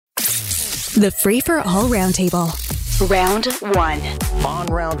The Free for All Roundtable. Round 1. On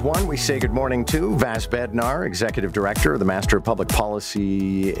round 1, we say good morning to Vass Bednar, Executive Director of the Master of Public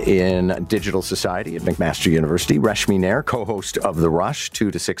Policy in Digital Society at McMaster University. Reshmi Nair, co-host of The Rush, 2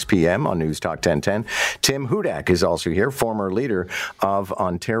 to 6 p.m. on News Talk 1010. Tim Hudak is also here, former leader of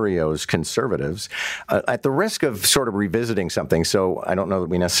Ontario's Conservatives. At the risk of sort of revisiting something, so I don't know that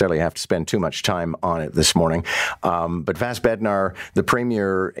we necessarily have to spend too much time on it this morning, but Vass Bednar, the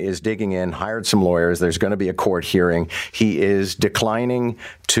Premier, is digging in, hired some lawyers. There's going to be a court hearing. He is declining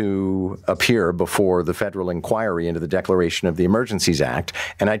to appear before the federal inquiry into the declaration of the Emergencies Act,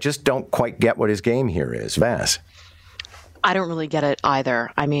 and I just don't quite get what his game here is. Vass? I don't really get it either.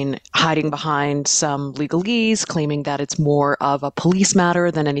 I mean, hiding behind some legalese, claiming that it's more of a police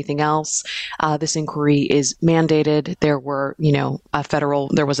matter than anything else. This inquiry is mandated. There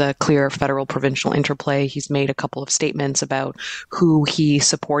was a clear federal provincial interplay. He's made a couple of statements about who he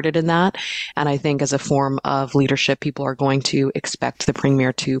supported in that. And I think as a form of leadership, people are going to expect the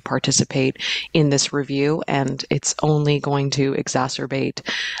Premier to participate in this review. And it's only going to exacerbate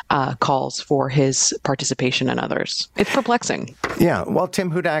calls for his participation and others. It's perplexing. Yeah, well,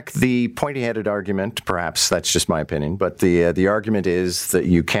 Tim Hudak, the pointy-headed argument, perhaps that's just my opinion, but the argument is that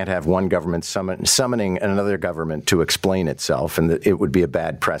you can't have one government summoning another government to explain itself, and that it would be a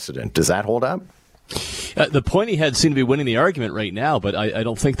bad precedent. Does that hold up? The pointy heads seem to be winning the argument right now, but I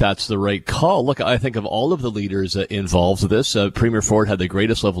don't think that's the right call. Look, I think of all of the leaders involved with this, Premier Ford had the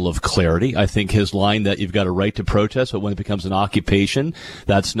greatest level of clarity. I think his line that you've got a right to protest, but when it becomes an occupation,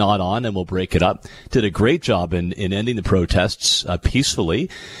 that's not on and we'll break it up, did a great job in ending the protests peacefully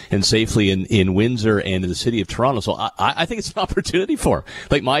and safely in Windsor and in the city of Toronto. So I think it's an opportunity for him.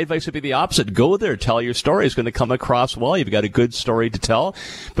 Like, my advice would be the opposite. Go there, tell your story. It's going to come across well. You've got a good story to tell,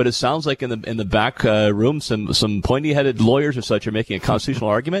 but it sounds like in the back room, some pointy-headed lawyers or such are making a constitutional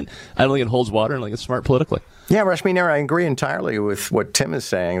argument. I don't think it holds water. I don't think it's smart politically. Yeah, Reshmi Nair, I agree entirely with what Tim is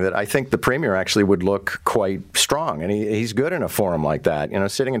saying, that I think the Premier actually would look quite strong, and he's good in a forum like that. You know,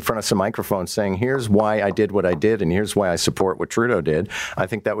 sitting in front of some microphones saying, here's why I did what I did, and here's why I support what Trudeau did. I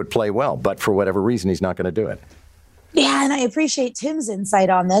think that would play well, but for whatever reason, he's not going to do it. Yeah, and I appreciate Tim's insight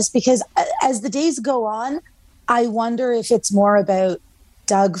on this, because as the days go on, I wonder if it's more about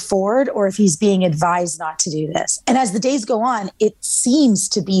Doug Ford or if he's being advised not to do this. And as the days go on, it seems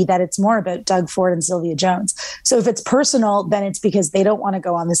to be that it's more about Doug Ford and Sylvia Jones. So if it's personal, then it's because they don't want to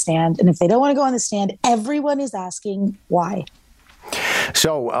go on the stand. And if they don't want to go on the stand, everyone is asking why.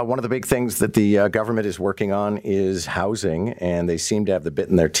 So one of the big things that the government is working on is housing, and they seem to have the bit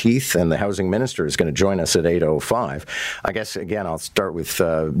in their teeth, and the housing minister is going to join us at 8:05. I guess, again, I'll start with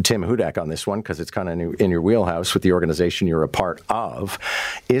Tim Hudak on this one, because it's kind of in your wheelhouse with the organization you're a part of.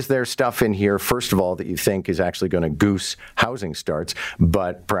 Is there stuff in here, first of all, that you think is actually going to goose housing starts?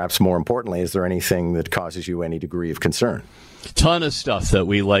 But perhaps more importantly, is there anything that causes you any degree of concern? Ton of stuff that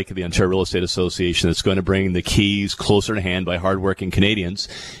we like at the Ontario Real Estate Association that's going to bring the keys closer to hand by hardworking Canadians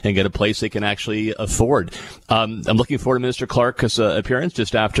and get a place they can actually afford. I'm looking forward to Minister Clark's appearance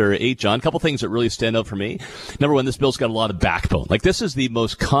just after 8, John. A couple things that really stand out for me. Number one, this bill's got a lot of backbone. Like, this is the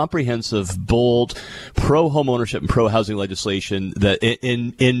most comprehensive, bold, pro-home ownership and pro-housing legislation that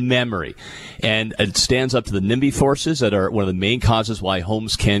in memory. And it stands up to the NIMBY forces that are one of the main causes why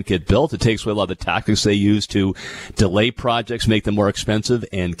homes can't get built. It takes away a lot of the tactics they use to delay projects, make them more expensive,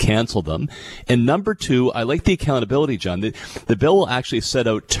 and cancel them. And number two, I like the accountability, John. The bill will actually set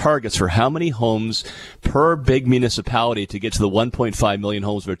out targets for how many homes per big municipality to get to the 1.5 million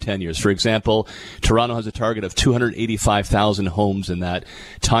homes over 10 years. For example, Toronto has a target of 285,000 homes in that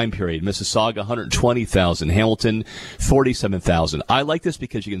time period. Mississauga, 120,000. Hamilton, 47,000. I like this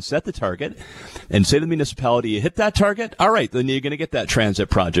because you can set the target and say to the municipality, you hit that target, all right, then you're going to get that transit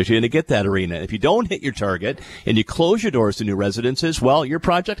project. You're going to get that arena. If you don't hit your target and you close your doors to new residences, well, your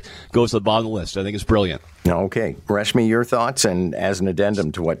project goes to the bottom of the list. I think it's brilliant. Okay. Reshmi, your thoughts? And as an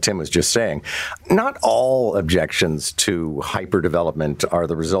addendum to what Tim was just saying, not all objections to hyperdevelopment are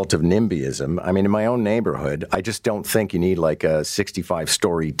the result of NIMBYism. I mean, in my own neighborhood, I just don't think you need like a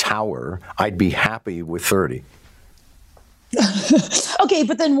 65-story tower. I'd be happy with 30. Okay,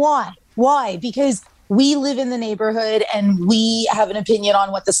 but then why? Why? Because we live in the neighborhood and we have an opinion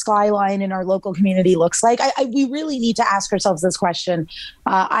on what the skyline in our local community looks like. We really need to ask ourselves this question.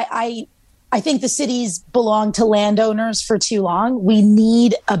 I think the cities belong to landowners for too long. We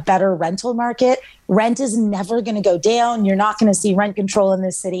need a better rental market. Rent is never going to go down. You're not going to see rent control in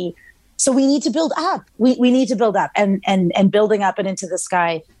this city. So we need to build up. We need to build up, and building up and into the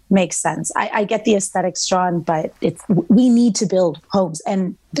sky makes sense. I get the aesthetics, John, but we need to build homes,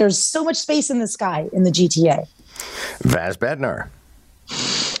 and there's so much space in the sky in the GTA. Vass Bednar.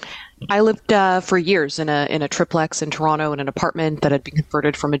 I lived for years in a triplex in Toronto in an apartment that had been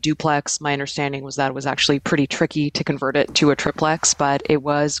converted from a duplex. My understanding was that it was actually pretty tricky to convert it to a triplex, but it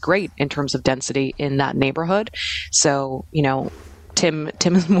was great in terms of density in that neighborhood. So, Tim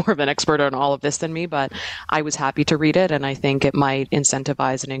is more of an expert on all of this than me, but I was happy to read it, and I think it might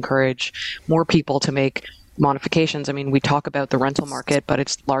incentivize and encourage more people to make modifications. I mean, we talk about the rental market, but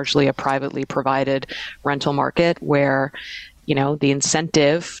it's largely a privately provided rental market where the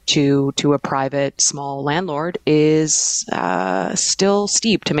incentive to a private small landlord is still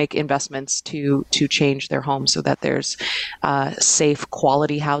steep to make investments to change their home so that there's safe,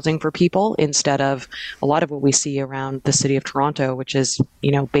 quality housing for people instead of a lot of what we see around the city of Toronto, which is,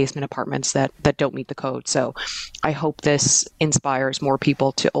 basement apartments that don't meet the code. So I hope this inspires more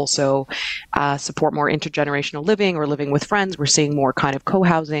people to also support more intergenerational living or living with friends. We're seeing more kind of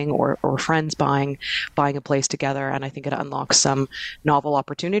co-housing or friends buying a place together. And I think it unlocks some novel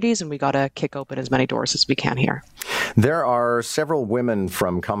opportunities, and we got to kick open as many doors as we can here. There are several women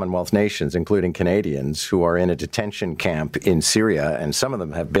from Commonwealth nations, including Canadians, who are in a detention camp in Syria, and some of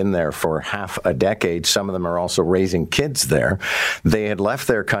them have been there for half a decade. Some of them are also raising kids there. They had left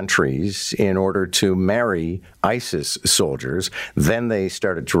their countries in order to marry ISIS soldiers. Then they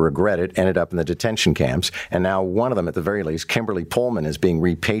started to regret it, ended up in the detention camps, and now one of them, at the very least, Kimberly Pullman, is being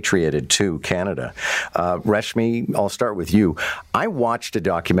repatriated to Canada. Reshmi, I'll start with you. I watched a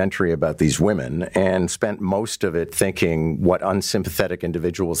documentary about these women and spent most of it thinking what unsympathetic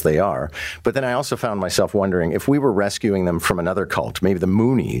individuals they are. But then I also found myself wondering if we were rescuing them from another cult, maybe the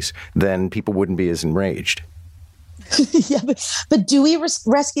Moonies, then people wouldn't be as enraged. Yeah, but do we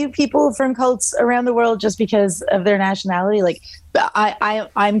rescue people from cults around the world just because of their nationality? Like,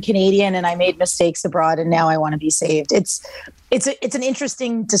 I'm Canadian and I made mistakes abroad and now I want to be saved. It's an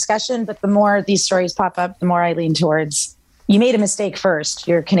interesting discussion, but the more these stories pop up, the more I lean towards you made a mistake first,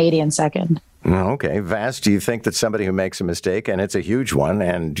 you're Canadian second. Okay. Vass, do you think that somebody who makes a mistake, and it's a huge one,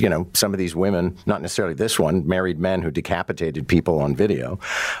 and, some of these women, not necessarily this one, married men who decapitated people on video,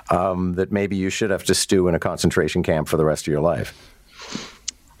 that maybe you should have to stew in a concentration camp for the rest of your life?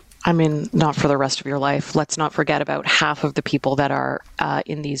 I mean, not for the rest of your life. Let's not forget about half of the people that are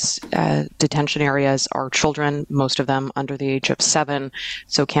in these detention areas are children, most of them under the age of 7.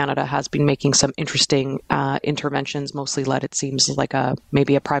 So Canada has been making some interesting interventions, mostly led, it seems, like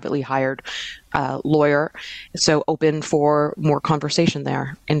maybe a privately hired lawyer. So open for more conversation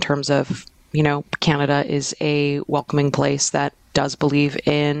there in terms of, Canada is a welcoming place that does believe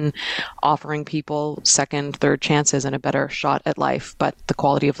in offering people second, third chances and a better shot at life. But the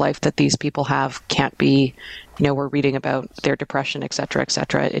quality of life that these people have can't be, we're reading about their depression, et cetera, et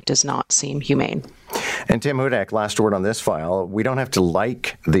cetera. It does not seem humane. And Tim Hudak, last word on this file. We don't have to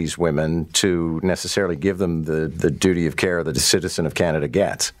like these women to necessarily give them the duty of care that a citizen of Canada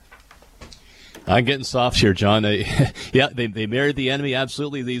gets. I'm getting soft here, John. They married the enemy.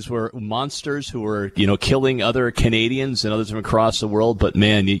 Absolutely. These were monsters who were, killing other Canadians and others from across the world. But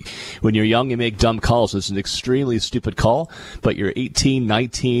man, when you're young, you make dumb calls. It's an extremely stupid call, but you're 18,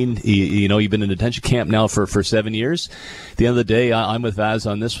 19, you've been in a detention camp now for 7 years. At the end of the day, I'm with Vass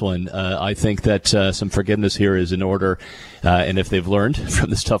on this one. I think that some forgiveness here is in order. And if they've learned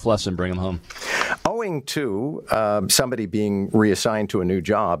from this tough lesson, bring them home. Owing to somebody being reassigned to a new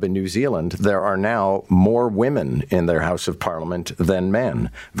job in New Zealand, there are now more women in their House of Parliament than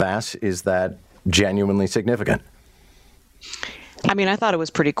men. Vass, is that genuinely significant? I mean, I thought it was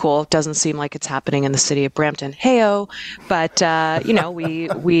pretty cool. It doesn't seem like it's happening in the city of Brampton. Hey-o. But,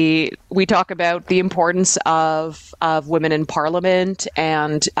 we talk about the importance of women in Parliament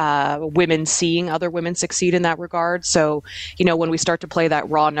and women seeing other women succeed in that regard. So, when we start to play that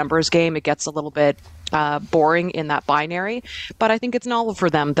raw numbers game, it gets a little bit boring in that binary, but I think it's novel for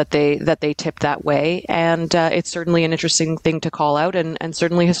them that they tip that way, and it's certainly an interesting thing to call out, and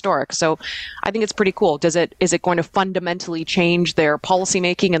certainly historic. So I think it's pretty cool. Is it going to fundamentally change their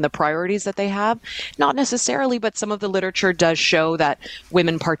policymaking and the priorities that they have? Not necessarily, but some of the literature does show that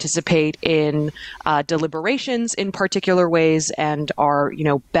women participate in deliberations in particular ways and are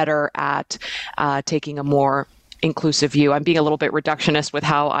better at taking a more inclusive view. I'm being a little bit reductionist with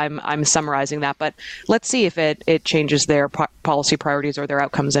how I'm summarizing that, but let's see if it changes their policy priorities or their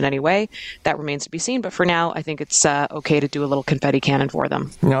outcomes in any way. That remains to be seen. But for now, I think it's okay to do a little confetti cannon for them.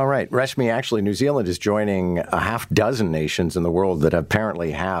 All right. Reshmi, actually, New Zealand is joining a half dozen nations in the world that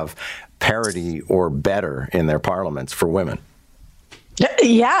apparently have parity or better in their parliaments for women.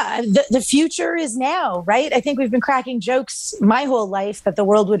 Yeah, the future is now, right? I think we've been cracking jokes my whole life that the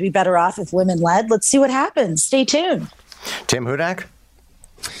world would be better off if women led. Let's see what happens. Stay tuned. Tim Hudak?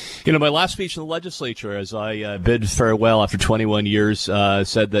 My last speech in the legislature, as I bid farewell after 21 years,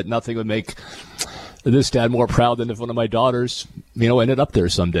 said that nothing would make this dad more proud than if one of my daughters, ended up there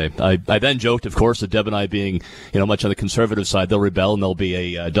someday. I then joked, of course, that Deb and I being, much on the conservative side, they'll rebel and there'll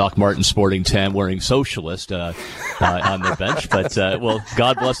be a Doc Martin sporting tan wearing socialist on the bench. But,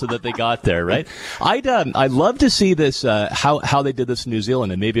 God bless them that they got there, right? I'd love to see this, how they did this in New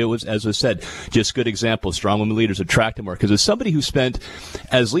Zealand. And maybe it was, as I said, just good examples. Strong women leaders attracting more. Because as somebody who spent,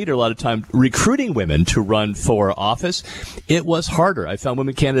 as leader, a lot of time recruiting women to run for office, it was harder. I found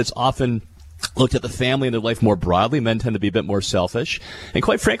women candidates often looked at the family and their life more broadly. Men tend to be a bit more selfish. And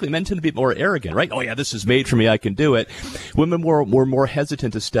quite frankly, men tend to be more arrogant, right? Oh, yeah, this is made for me. I can do it. Women were more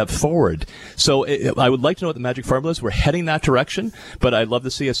hesitant to step forward. So I would like to know what the magic formula is. We're heading that direction, but I'd love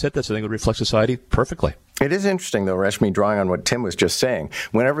to see us hit this. I think it would reflect society perfectly. It is interesting, though, Reshmi, drawing on what Tim was just saying.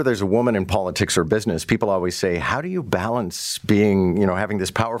 Whenever there's a woman in politics or business, people always say, how do you balance being, having this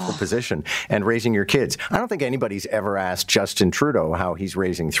powerful position and raising your kids? I don't think anybody's ever asked Justin Trudeau how he's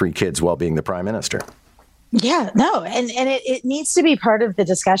raising 3 kids while being the prime minister. Yeah, no. And it needs to be part of the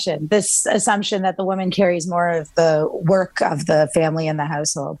discussion, this assumption that the woman carries more of the work of the family and the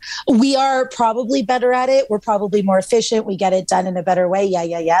household. We are probably better at it. We're probably more efficient. We get it done in a better way.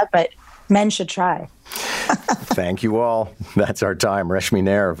 Yeah. But men should try. Thank you all. That's our time. Reshmi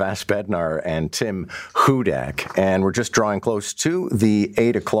Nair, Vass Bednar, and Tim Hudak. And we're just drawing close to the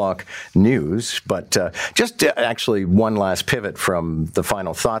 8 o'clock news. But just actually one last pivot from the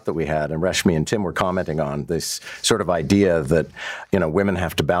final thought that we had. And Reshmi and Tim were commenting on this sort of idea that, women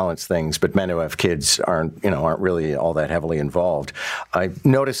have to balance things, but men who have kids aren't really all that heavily involved. I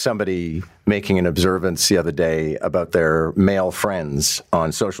noticed somebody making an observance the other day about their male friends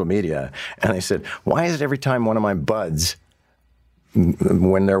on social media. And they said, why is it every time one of my buds,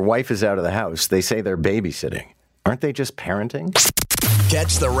 when their wife is out of the house, they say they're babysitting? Aren't they just parenting?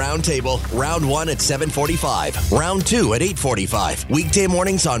 Catch the Round Table, Round 1 at 7:45, Round 2 at 8:45. Weekday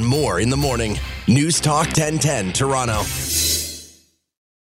mornings on More in the Morning. News Talk 1010 Toronto.